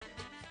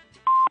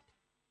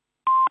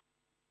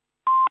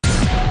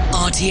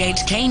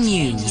RTHK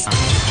News.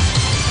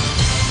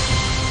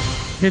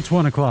 It's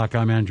 1 o'clock.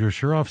 I'm Andrew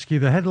Shirovsky.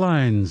 The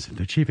headlines.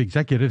 The chief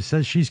executive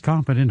says she's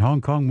confident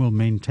Hong Kong will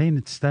maintain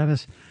its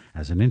status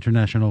as an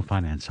international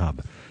finance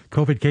hub.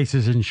 COVID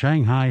cases in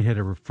Shanghai hit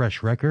a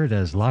fresh record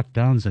as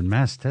lockdowns and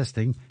mass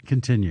testing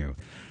continue.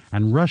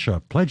 And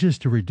Russia pledges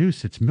to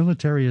reduce its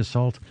military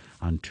assault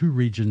on 2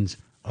 regions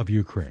of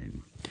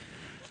Ukraine.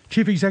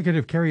 Chief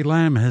Executive Carrie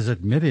Lam has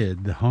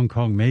admitted that Hong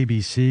Kong may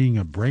be seeing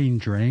a brain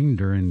drain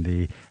during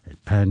the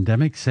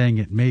pandemic, saying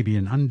it may be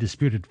an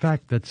undisputed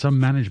fact that some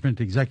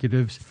management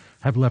executives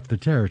have left the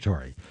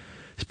territory.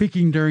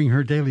 Speaking during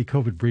her daily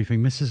COVID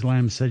briefing, Mrs.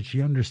 Lam said she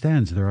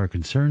understands there are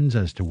concerns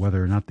as to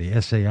whether or not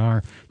the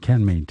SAR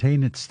can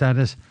maintain its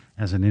status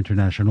as an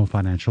international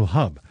financial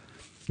hub.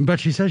 But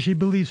she says she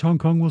believes Hong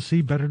Kong will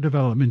see better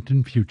development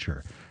in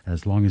future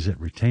as long as it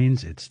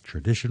retains its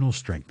traditional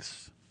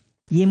strengths.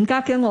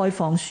 Stringent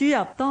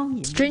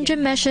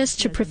measures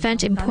to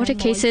prevent imported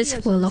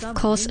cases will of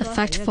course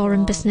affect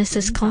foreign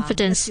businesses'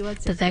 confidence,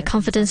 but their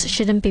confidence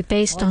shouldn't be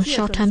based on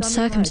short-term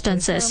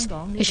circumstances.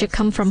 It should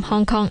come from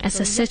Hong Kong as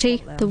a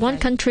city, the one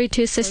country,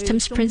 two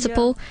systems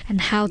principle, and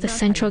how the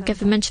central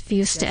government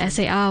views the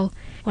SAR.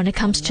 When it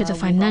comes to the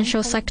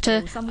financial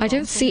sector, I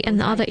don't see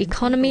another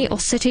economy or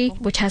city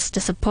which has the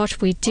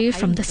support we do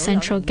from the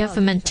central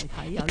government.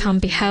 It can't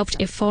be helped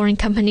if foreign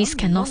companies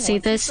cannot see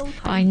this,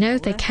 but I know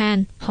they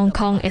can. Hong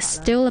Kong is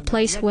still a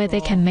place where they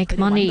can make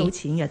money.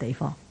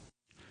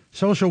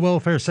 Social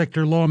welfare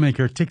sector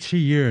lawmaker Tik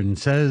Shi-yuen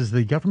says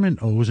the government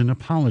owes an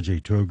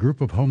apology to a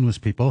group of homeless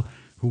people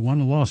who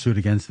won a lawsuit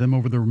against them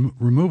over the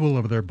removal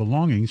of their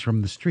belongings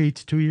from the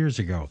streets 2 years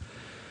ago.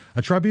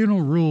 A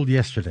tribunal ruled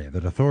yesterday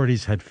that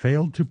authorities had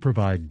failed to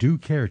provide due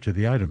care to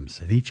the items,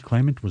 and each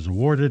claimant was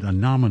awarded a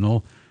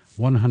nominal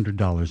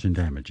 $100 in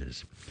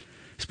damages.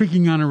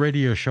 Speaking on a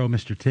radio show,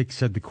 Mr. Tik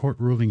said the court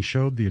ruling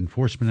showed the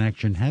enforcement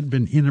action had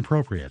been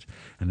inappropriate,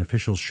 and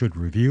officials should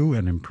review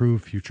and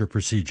improve future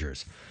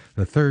procedures.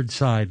 The third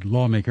side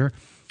lawmaker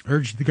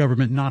urged the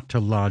government not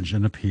to lodge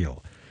an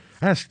appeal.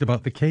 Asked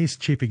about the case,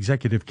 Chief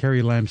Executive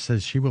Carrie Lam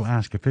says she will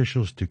ask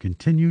officials to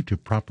continue to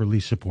properly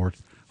support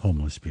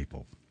homeless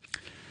people.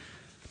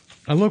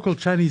 A local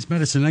Chinese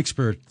medicine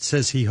expert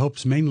says he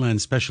hopes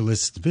mainland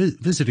specialists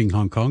visiting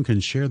Hong Kong can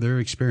share their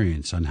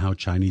experience on how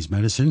Chinese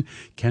medicine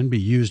can be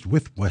used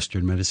with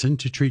Western medicine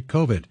to treat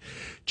COVID.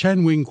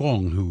 Chen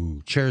Wing-guang,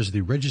 who chairs the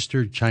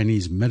Registered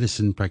Chinese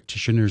Medicine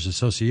Practitioners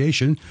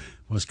Association,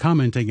 was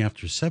commenting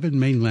after 7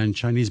 mainland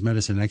Chinese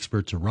medicine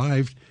experts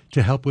arrived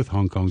to help with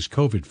Hong Kong's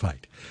COVID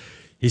fight.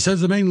 He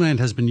says the mainland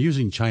has been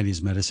using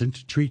Chinese medicine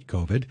to treat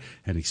COVID,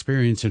 and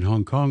experience in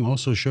Hong Kong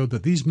also showed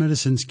that these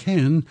medicines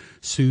can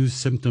soothe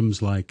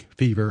symptoms like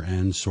fever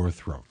and sore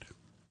throat.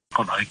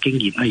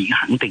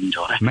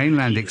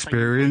 Mainland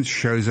experience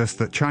shows us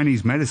that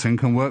Chinese medicine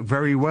can work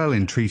very well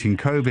in treating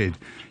COVID.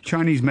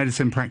 Chinese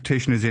medicine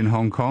practitioners in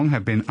Hong Kong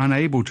have been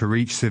unable to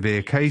reach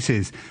severe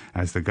cases,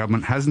 as the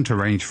government hasn't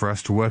arranged for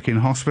us to work in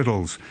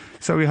hospitals.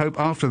 So we hope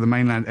after the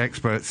mainland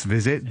experts'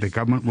 visit, the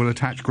government will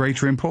attach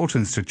greater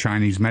importance to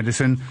Chinese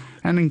medicine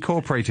and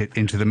incorporate it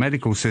into the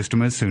medical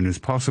system as soon as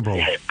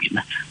possible.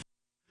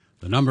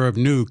 The number of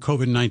new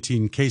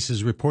COVID-19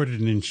 cases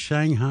reported in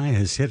Shanghai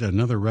has hit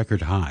another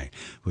record high,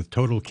 with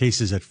total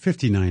cases at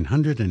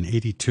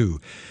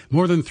 5,982.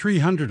 More than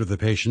 300 of the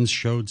patients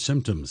showed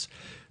symptoms.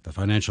 The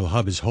financial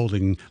hub is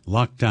holding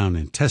lockdown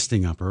and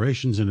testing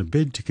operations in a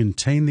bid to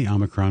contain the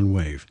Omicron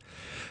wave.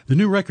 The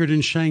new record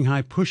in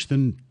Shanghai pushed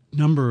the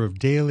number of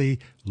daily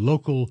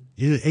local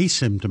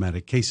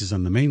asymptomatic cases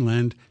on the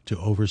mainland to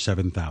over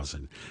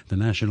 7,000. The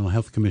National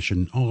Health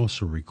Commission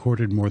also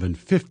recorded more than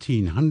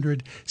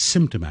 1,500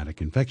 symptomatic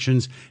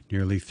infections,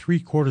 nearly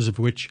 3/4 of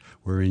which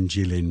were in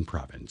Jilin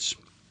province.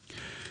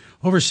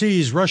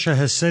 Overseas, Russia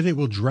has said it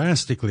will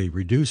drastically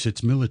reduce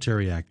its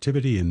military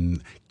activity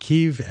in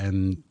Kyiv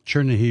and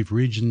Chernihiv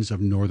regions of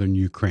northern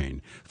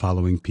Ukraine,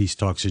 following peace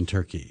talks in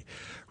Turkey.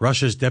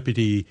 Russia's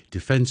deputy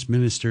defense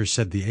minister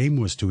said the aim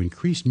was to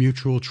increase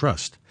mutual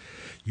trust.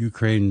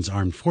 Ukraine's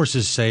armed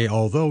forces say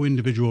although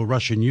individual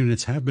Russian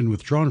units have been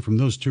withdrawn from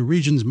those 2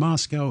 regions,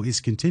 Moscow is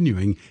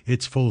continuing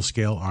its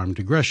full-scale armed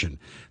aggression.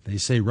 They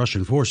say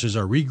Russian forces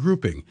are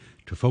regrouping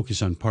to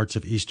focus on parts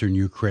of eastern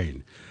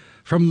Ukraine.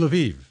 From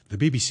Lviv, the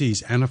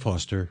BBC's Anna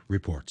Foster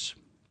reports.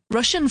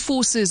 Russian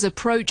forces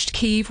approached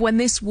Kyiv when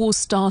this war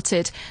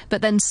started,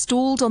 but then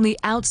stalled on the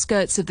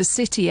outskirts of the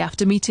city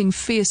after meeting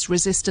fierce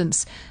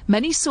resistance.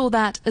 Many saw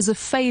that as a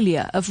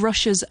failure of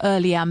Russia's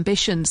early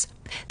ambitions.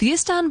 The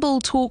Istanbul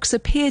talks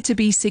appear to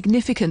be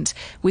significant,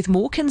 with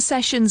more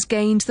concessions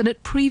gained than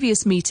at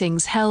previous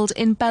meetings held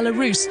in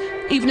Belarus.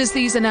 Even as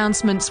these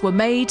announcements were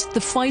made,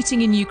 the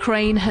fighting in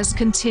Ukraine has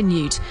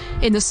continued.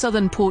 In the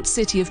southern port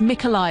city of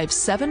Mykolaiv,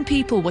 7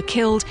 people were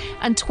killed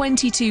and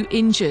 22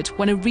 injured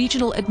when a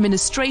regional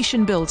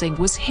administration building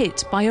was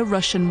hit by a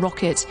Russian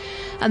rocket.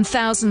 And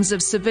thousands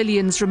of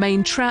civilians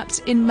remain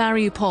trapped in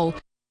Mariupol.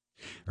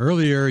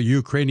 Earlier,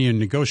 Ukrainian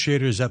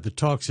negotiators at the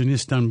talks in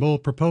Istanbul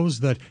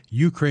proposed that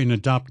Ukraine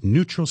adopt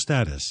neutral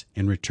status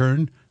in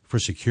return for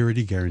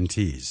security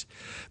guarantees.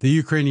 The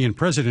Ukrainian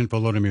President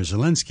Volodymyr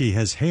Zelensky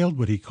has hailed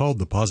what he called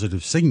the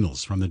positive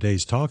signals from the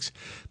day's talks,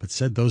 but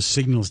said those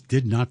signals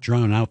did not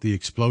drown out the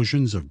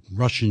explosions of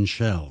Russian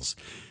shells.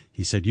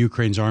 He said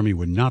Ukraine's army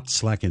would not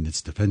slacken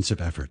its defensive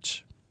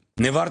efforts.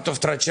 We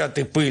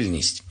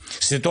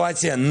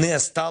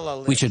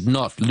should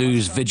not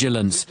lose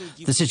vigilance.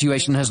 The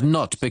situation has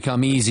not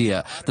become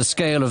easier. The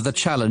scale of the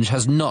challenge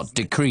has not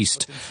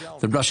decreased.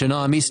 The Russian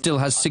army still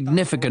has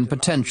significant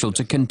potential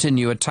to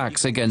continue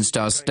attacks against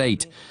our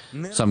state.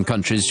 Some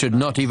countries should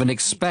not even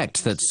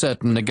expect that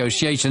certain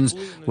negotiations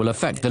will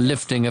affect the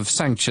lifting of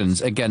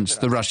sanctions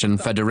against the Russian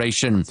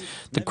Federation.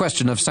 The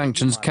question of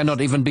sanctions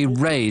cannot even be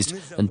raised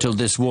until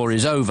this war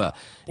is over,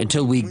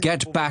 until we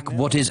get back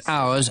what is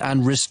ours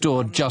and restore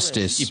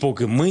justice.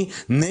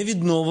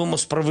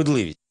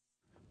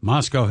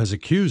 Moscow has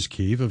accused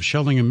Kyiv of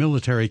shelling a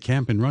military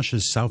camp in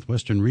Russia's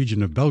southwestern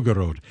region of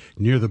Belgorod,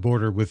 near the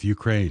border with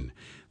Ukraine.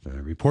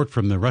 The report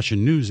from the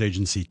Russian news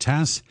agency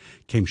TASS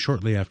came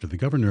shortly after the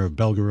governor of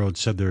Belgorod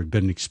said there had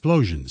been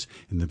explosions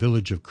in the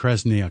village of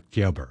Krasny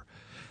Oktyabr.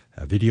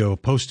 A video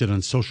posted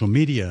on social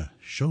media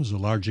shows a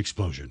large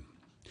explosion.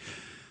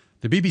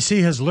 The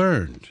BBC has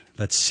learned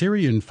that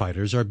Syrian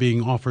fighters are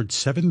being offered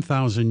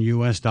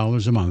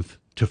 $7,000 a month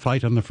to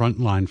fight on the front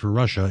line for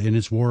Russia in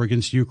its war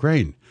against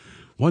Ukraine.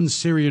 One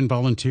Syrian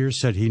volunteer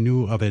said he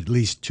knew of at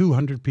least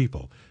 200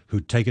 people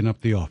who'd taken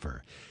up the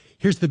offer.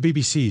 Here's the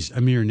BBC's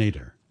Amir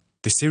Nader.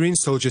 The Syrian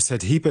soldier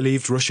said he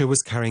believed Russia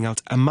was carrying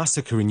out a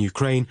massacre in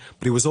Ukraine,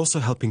 but he was also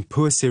helping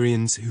poor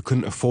Syrians who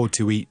couldn't afford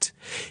to eat.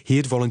 He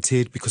had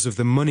volunteered because of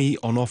the money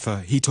on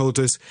offer. He told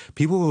us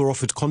people were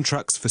offered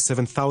contracts for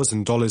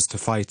 $7,000 to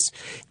fight.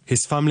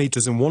 His family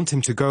doesn't want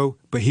him to go,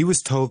 but he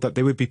was told that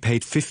they would be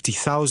paid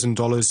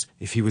 $50,000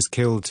 if he was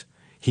killed.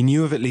 He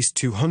knew of at least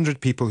 200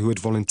 people who had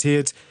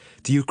volunteered.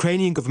 The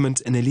Ukrainian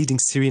government and a leading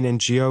Syrian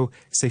NGO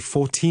say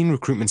 14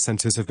 recruitment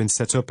centres have been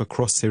set up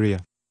across Syria.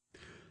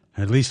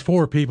 At least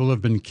 4 people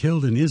have been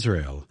killed in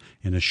Israel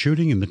in a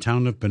shooting in the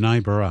town of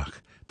Bnei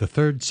Barak, the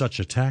third such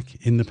attack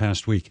in the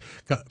past week.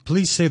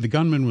 Police say the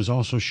gunman was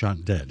also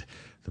shot dead.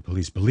 The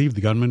police believe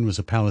the gunman was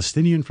a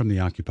Palestinian from the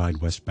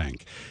occupied West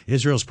Bank.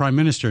 Israel's Prime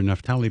Minister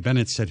Naftali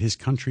Bennett said his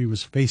country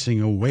was facing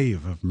a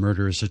wave of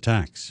murderous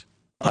attacks.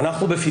 We are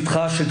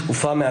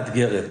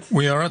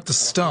at the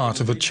start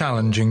of a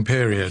challenging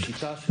period.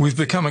 We've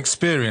become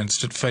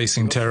experienced at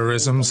facing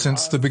terrorism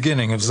since the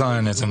beginning of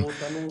Zionism.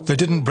 They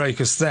didn't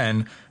break us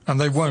then, and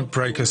they won't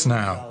break us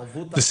now.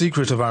 The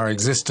secret of our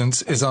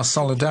existence is our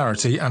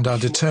solidarity and our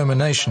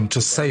determination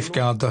to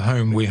safeguard the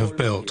home we have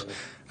built,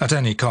 at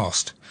any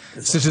cost.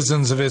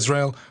 Citizens of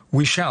Israel,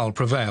 we shall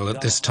prevail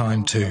at this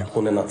time too.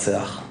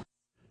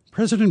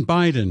 President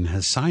Biden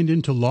has signed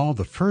into law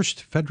the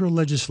first federal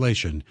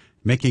legislation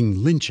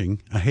making lynching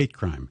a hate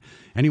crime.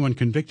 Anyone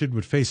convicted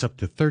would face up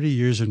to 30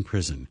 years in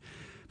prison.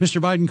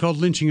 Mr. Biden called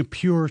lynching a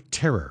pure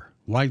terror,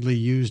 widely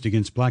used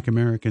against black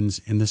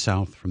Americans in the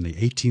South from the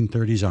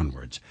 1830s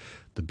onwards.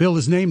 The bill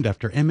is named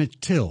after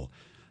Emmett Till,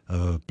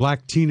 a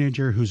black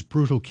teenager whose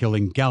brutal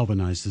killing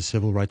galvanized the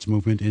civil rights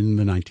movement in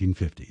the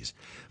 1950s.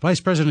 Vice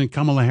President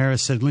Kamala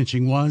Harris said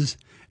lynching was,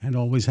 and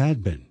always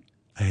had been,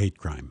 a hate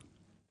crime.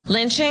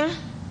 Lynching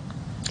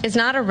is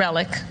not a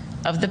relic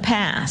of the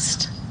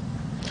past.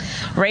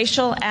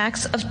 Racial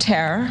acts of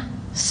terror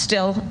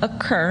still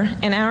occur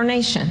in our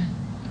nation.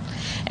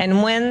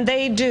 And when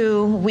they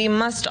do, we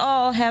must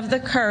all have the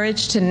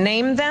courage to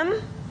name them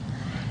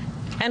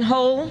and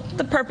hold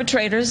the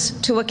perpetrators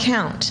to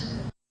account.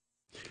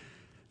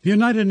 The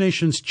United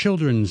Nations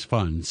Children's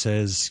Fund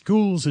says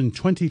schools in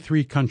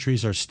 23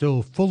 countries are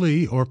still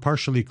fully or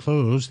partially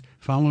closed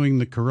following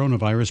the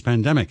coronavirus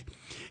pandemic.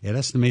 It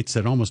estimates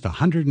that almost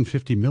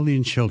 150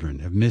 million children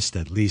have missed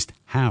at least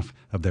half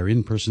of their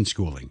in-person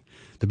schooling.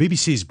 The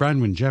BBC's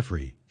Branwen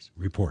Jeffrey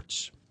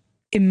reports.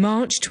 In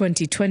March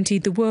 2020,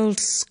 the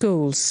world's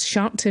schools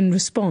shut in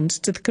response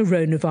to the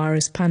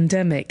coronavirus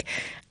pandemic.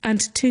 And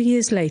 2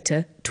 years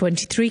later,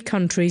 23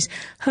 countries,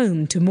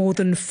 home to more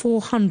than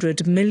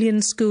 400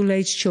 million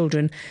school-aged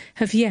children,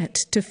 have yet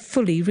to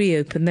fully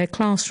reopen their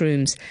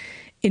classrooms.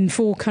 In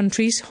 4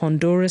 countries,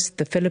 Honduras,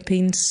 the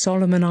Philippines,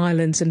 Solomon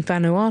Islands and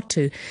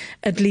Vanuatu,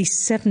 at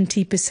least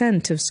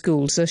 70% of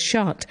schools are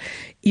shut.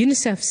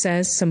 UNICEF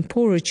says some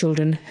poorer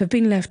children have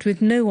been left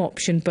with no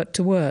option but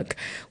to work,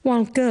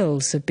 while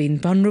girls have been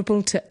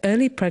vulnerable to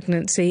early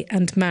pregnancy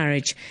and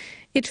marriage.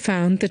 It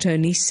found that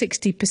only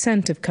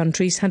 60% of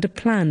countries had a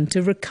plan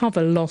to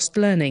recover lost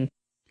learning.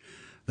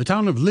 The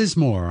town of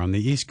Lismore on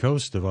the east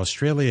coast of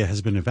Australia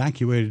has been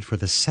evacuated for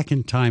the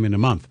second time in a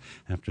month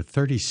after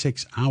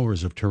 36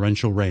 hours of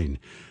torrential rain.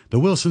 The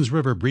Wilsons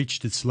River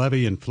breached its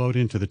levee and flowed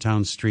into the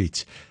town's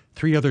streets.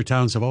 3 other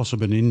towns have also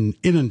been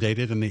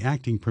inundated, and the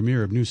acting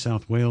Premier of New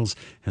South Wales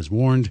has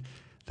warned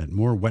that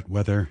more wet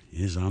weather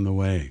is on the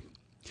way.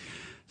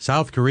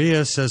 South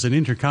Korea says an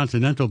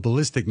intercontinental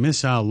ballistic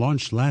missile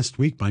launched last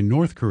week by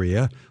North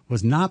Korea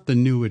was not the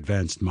new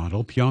advanced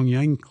model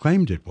Pyongyang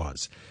claimed it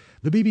was.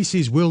 The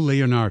BBC's Will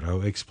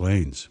Leonardo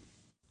explains.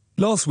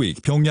 Last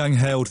week, Pyongyang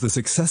hailed the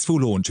successful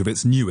launch of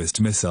its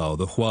newest missile,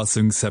 the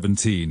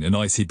Hwasong-17, an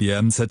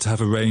ICBM said to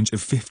have a range of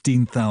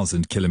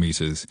 15,000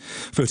 kilometres.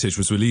 Footage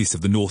was released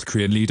of the North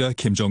Korean leader,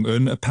 Kim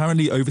Jong-un,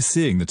 apparently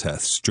overseeing the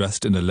tests,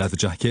 dressed in a leather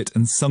jacket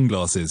and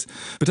sunglasses.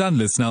 But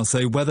analysts now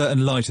say weather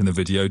and light in the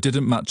video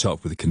didn't match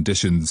up with the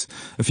conditions.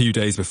 A few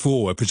days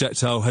before, a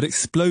projectile had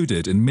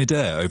exploded in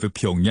mid-air over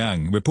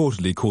Pyongyang,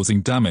 reportedly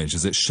causing damage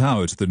as it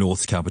showered the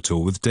North's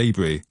capital with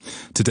debris.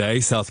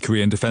 Today, South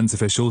Korean defence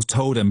officials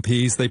told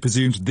MPs they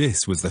presumed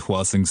this was the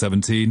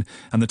Hwasong-17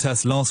 and the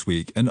test last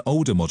week an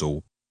older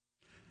model.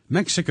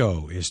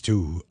 Mexico is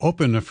to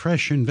open a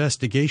fresh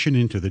investigation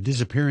into the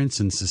disappearance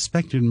and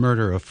suspected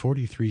murder of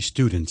 43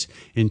 students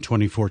in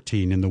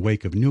 2014 in the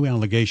wake of new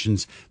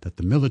allegations that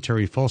the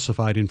military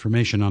falsified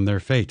information on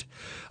their fate.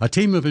 A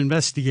team of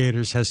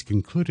investigators has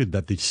concluded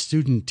that the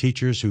student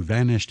teachers who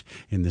vanished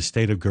in the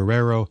state of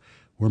Guerrero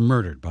were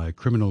murdered by a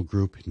criminal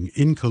group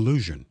in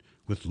collusion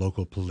with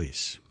local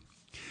police.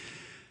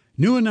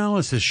 New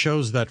analysis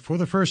shows that for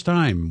the first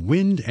time,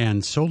 wind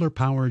and solar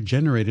power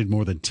generated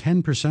more than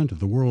 10% of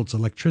the world's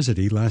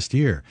electricity last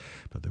year.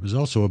 But there was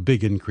also a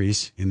big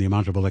increase in the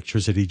amount of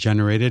electricity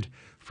generated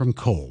from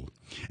coal,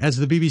 as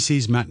the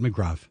BBC's Matt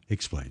McGrath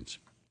explains.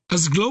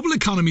 As global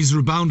economies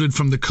rebounded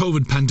from the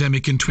COVID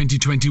pandemic in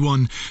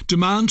 2021,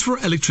 demand for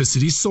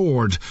electricity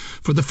soared.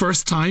 For the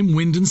first time,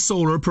 wind and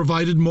solar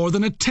provided more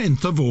than a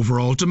tenth of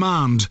overall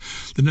demand.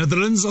 The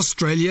Netherlands,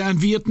 Australia and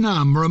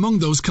Vietnam were among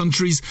those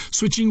countries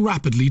switching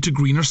rapidly to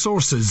greener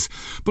sources.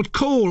 But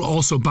coal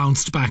also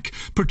bounced back,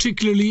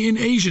 particularly in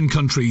Asian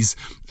countries,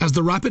 as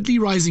the rapidly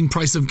rising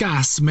price of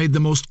gas made the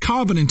most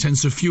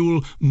carbon-intensive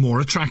fuel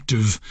more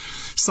attractive.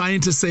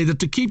 Scientists say that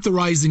to keep the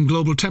rise in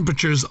global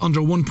temperatures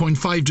under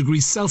 1.5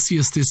 degrees Celsius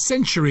this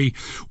century,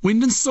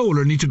 wind and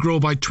solar need to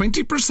grow by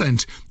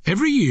 20%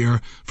 every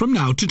year from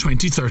now to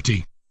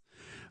 2030.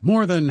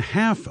 More than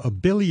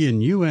 $500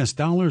 million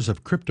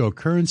of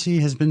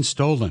cryptocurrency has been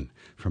stolen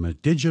from a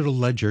digital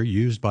ledger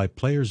used by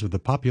players of the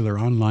popular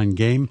online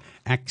game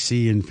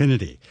Axie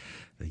Infinity.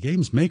 The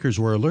game's makers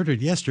were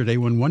alerted yesterday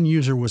when one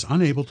user was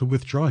unable to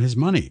withdraw his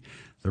money.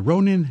 The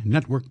Ronin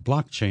network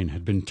blockchain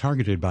had been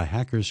targeted by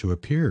hackers who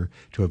appear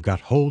to have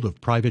got hold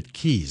of private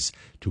keys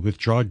to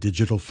withdraw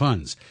digital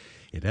funds.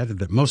 It added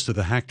that most of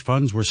the hacked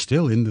funds were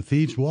still in the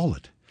thieves'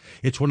 wallet.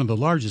 It's one of the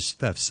largest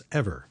thefts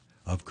ever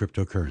of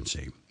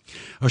cryptocurrency.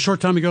 A short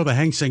time ago, the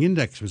Hang Seng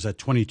Index was at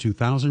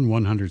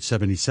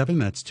 22,177.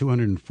 That's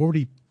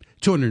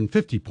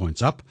 250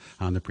 points up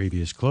on the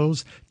previous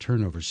close.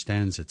 Turnover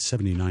stands at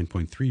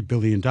 $79.3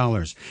 billion.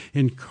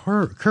 In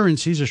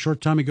currencies, a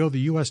short time ago, the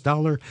U.S.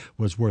 dollar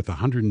was worth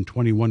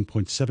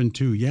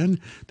 121.72 yen.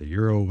 The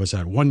euro was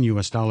at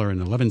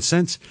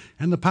 $1.11,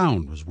 and the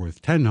pound was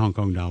worth 10 Hong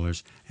Kong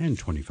dollars and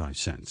 25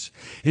 cents.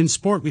 In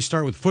sport, we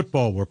start with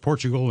football, where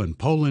Portugal and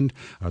Poland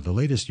are the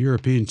latest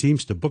European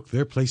teams to book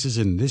their places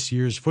in this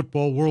year's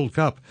Football World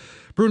Cup.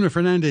 Bruno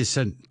Fernandes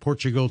sent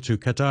Portugal to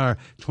Qatar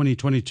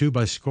 2022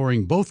 by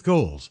scoring both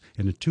goals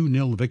in a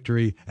 2-0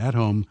 victory at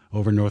home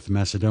over North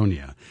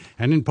Macedonia.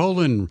 And in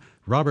Poland,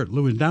 Robert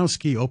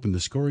Lewandowski opened the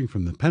scoring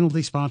from the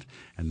penalty spot,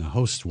 and the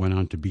hosts went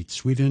on to beat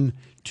Sweden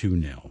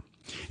 2-0.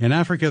 In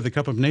Africa, the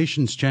Cup of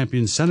Nations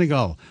champions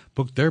Senegal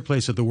booked their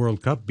place at the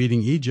World Cup,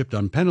 beating Egypt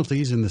on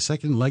penalties in the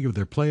second leg of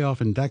their playoff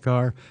in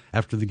Dakar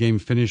after the game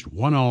finished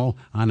 1-1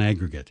 on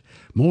aggregate.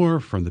 More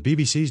from the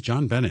BBC's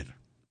John Bennett.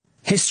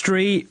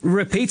 History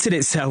repeated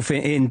itself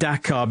in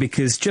Dakar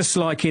because just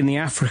like in the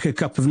Africa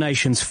Cup of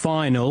Nations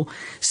final,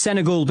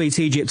 Senegal beat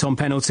Egypt on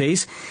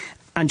penalties.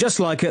 And just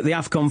like at the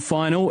AFCON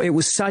final, it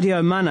was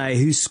Sadio Mane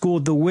who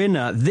scored the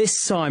winner.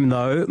 This time,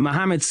 though,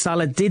 Mohamed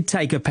Salah did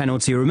take a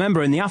penalty.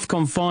 Remember, in the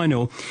AFCON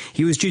final,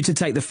 he was due to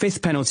take the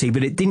fifth penalty,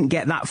 but it didn't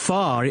get that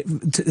far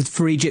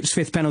for Egypt's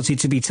fifth penalty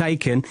to be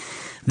taken.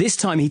 This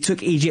time, he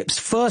took Egypt's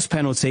first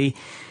penalty,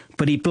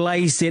 but he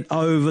blazed it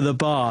over the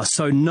bar.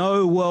 So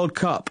no World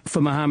Cup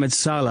for Mohamed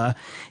Salah.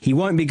 He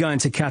won't be going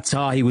to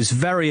Qatar. He was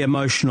very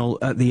emotional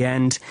at the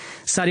end.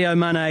 Sadio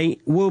Mane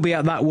will be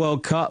at that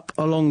World Cup,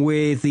 along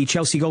with the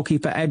Chelsea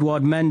goalkeeper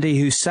Edouard Mendy,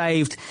 who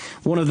saved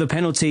one of the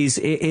penalties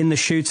in the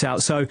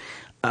shootout. So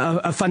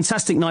a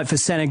fantastic night for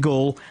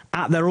Senegal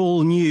at their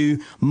all-new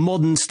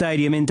modern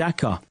stadium in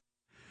Dakar.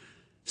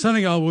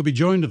 Senegal will be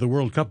joined to the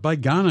World Cup by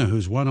Ghana,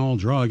 whose 1-1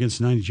 draw against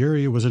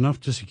Nigeria was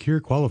enough to secure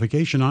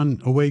qualification on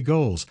away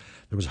goals.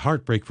 There was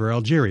heartbreak for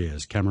Algeria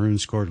as Cameroon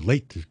scored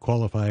late to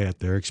qualify at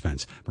their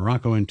expense.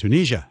 Morocco and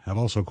Tunisia have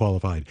also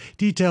qualified.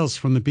 Details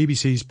from the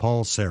BBC's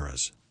Paul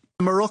Serras.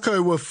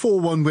 Morocco were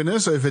 4-1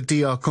 winners over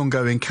DR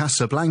Congo in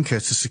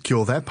Casablanca to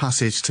secure their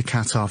passage to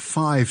Qatar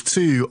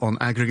 5-2 on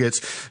aggregate.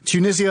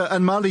 Tunisia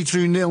and Mali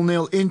drew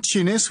 0-0 in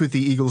Tunis, with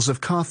the Eagles of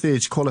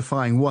Carthage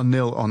qualifying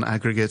 1-0 on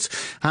aggregate.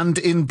 And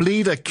in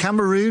Blida,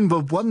 Cameroon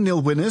were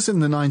 1-0 winners in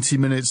the 90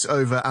 minutes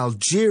over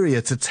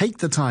Algeria to take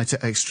the tie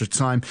to extra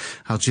time.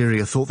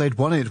 Algeria thought they'd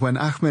won it when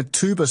Ahmed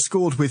Touba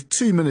scored with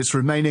 2 minutes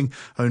remaining,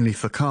 only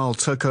for Karl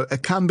Toko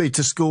Ekambi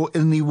to score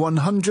in the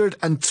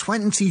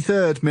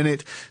 123rd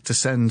minute to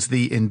send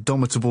the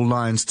indomitable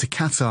Lions to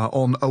Qatar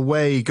on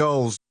away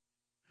goals.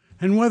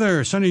 And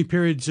weather, sunny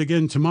periods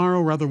again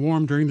tomorrow, rather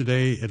warm during the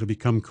day. It'll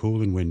become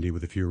cool and windy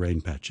with a few rain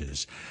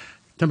patches.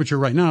 Temperature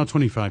right now,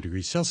 25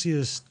 degrees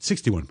Celsius,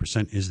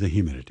 61% is the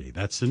humidity.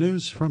 That's the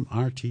news from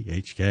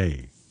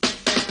RTHK.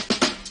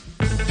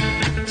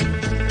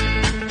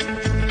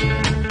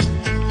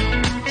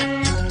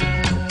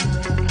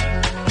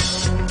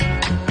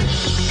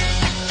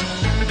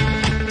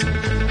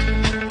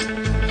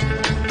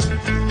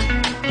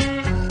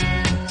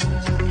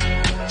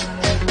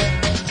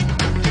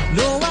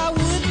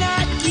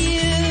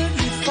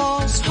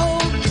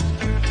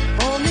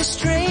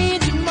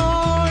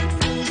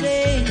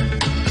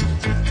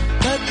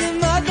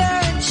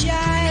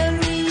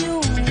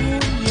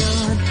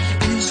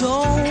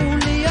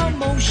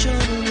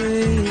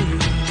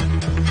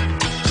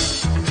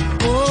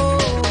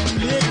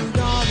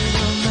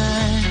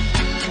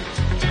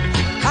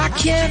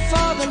 Care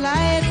for the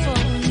life of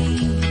me.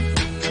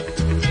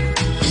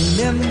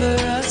 Remember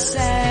a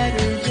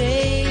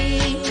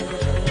Saturday.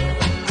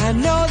 I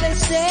know they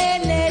say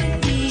let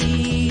it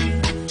be,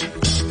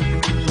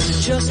 but it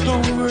just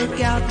don't work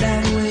out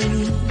that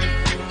way.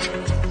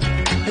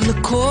 And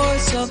the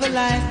course of a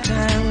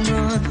lifetime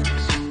runs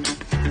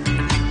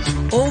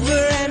over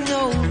and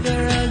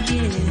over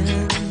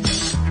again.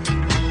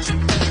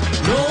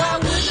 No, I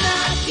would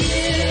not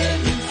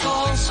give you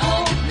false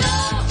hope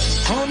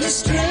on this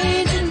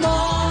strange and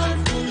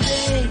mournful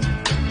day,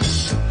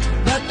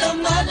 but the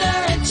mother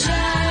and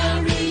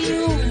child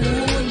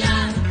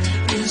reunion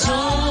is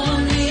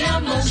only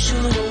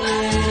emotional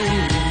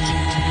way.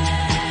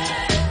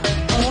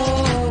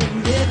 Oh,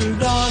 little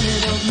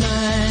darling of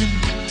mine,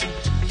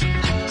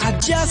 I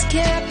just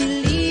can't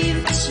believe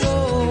it's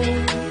so,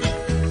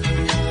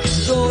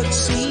 though it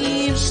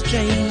seems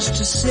strange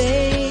to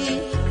say,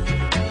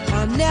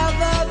 I've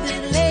never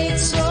been late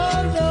so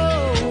low,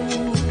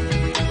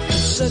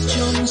 such a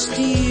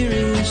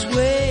mysterious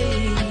way,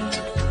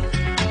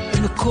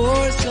 and the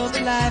course of a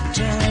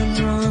lifetime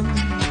runs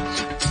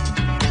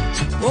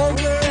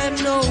over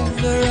and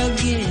over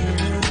again.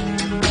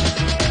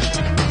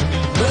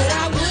 But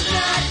I would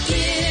not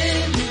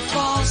give you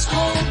false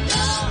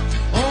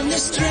hope on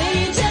this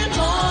strange and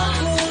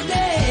mournful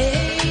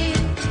day,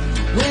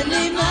 when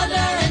the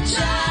mother and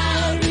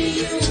child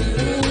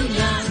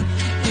reunion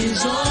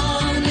is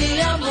on the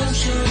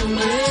emotional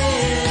way.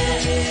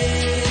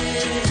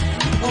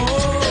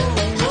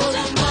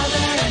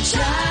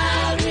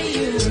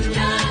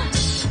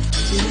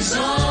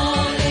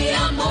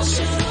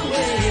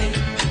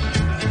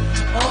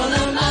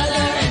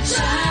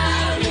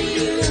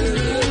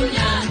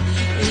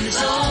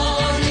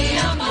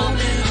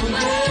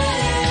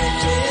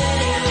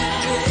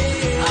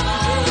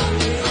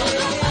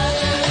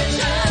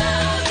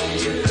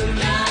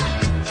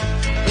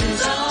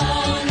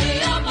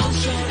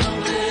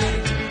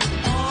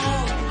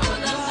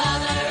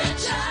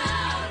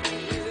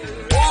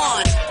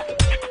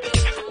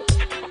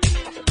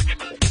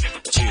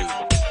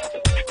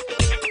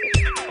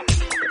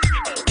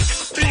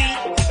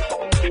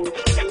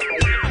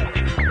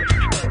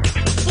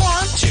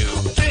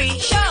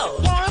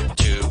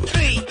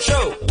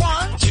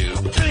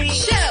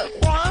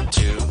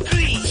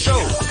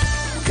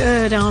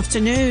 Good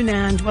afternoon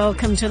and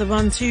welcome to the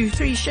 1, 2,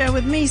 3 show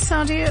with me,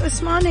 Sadia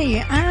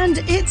Usmani, and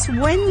it's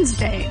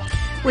Wednesday,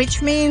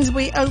 which means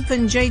we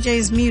open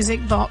JJ's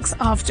music box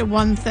after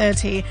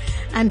 1:30,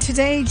 and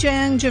today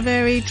Jiang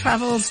Javeri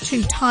travels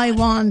to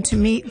Taiwan to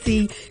meet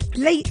the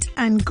late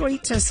and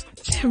greatest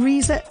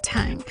Teresa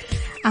Tang,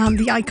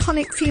 the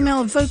iconic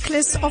female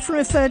vocalist often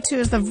referred to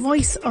as the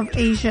voice of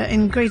Asia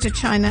in Greater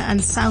China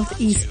and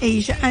Southeast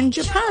Asia and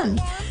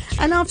Japan.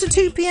 And after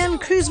 2 p.m,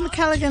 Cruz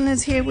McCalligan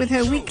is here with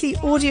her weekly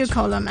audio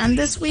column, and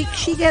this week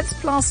she gets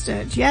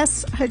plastered.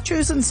 Yes, her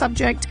chosen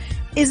subject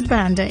is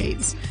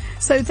Band-Aids.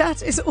 So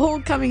that is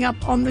all coming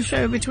up on the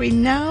show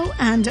between now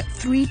and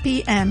 3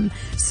 p.m.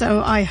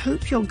 So I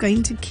hope you're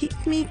going to keep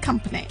me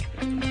company.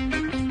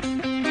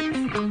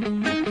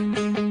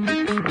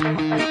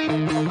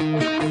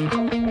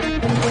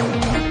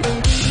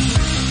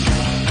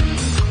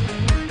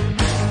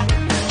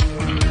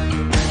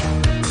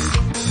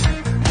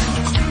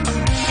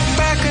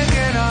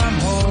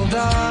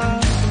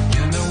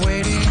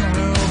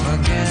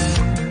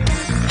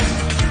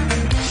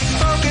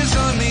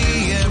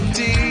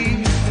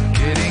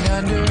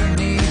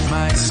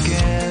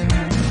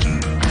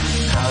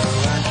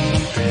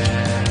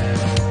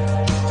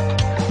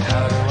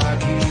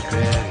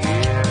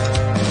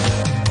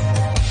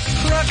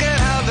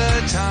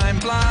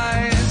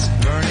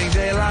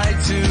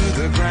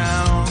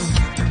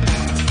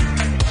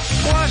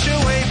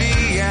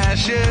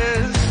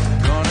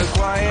 Gonna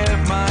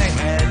quiet my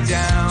head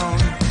down.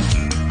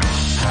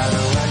 How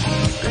do I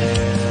keep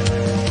it?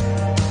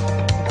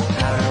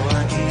 How do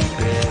I keep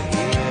it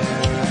here?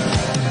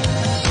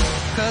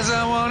 'Cause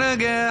I wanna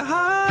get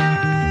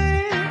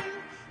high,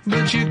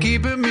 but you're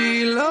keeping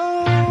me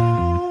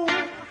low.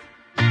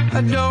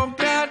 I don't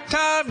got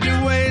time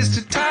to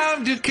waste,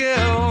 time to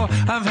kill.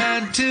 I've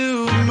had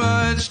too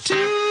much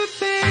to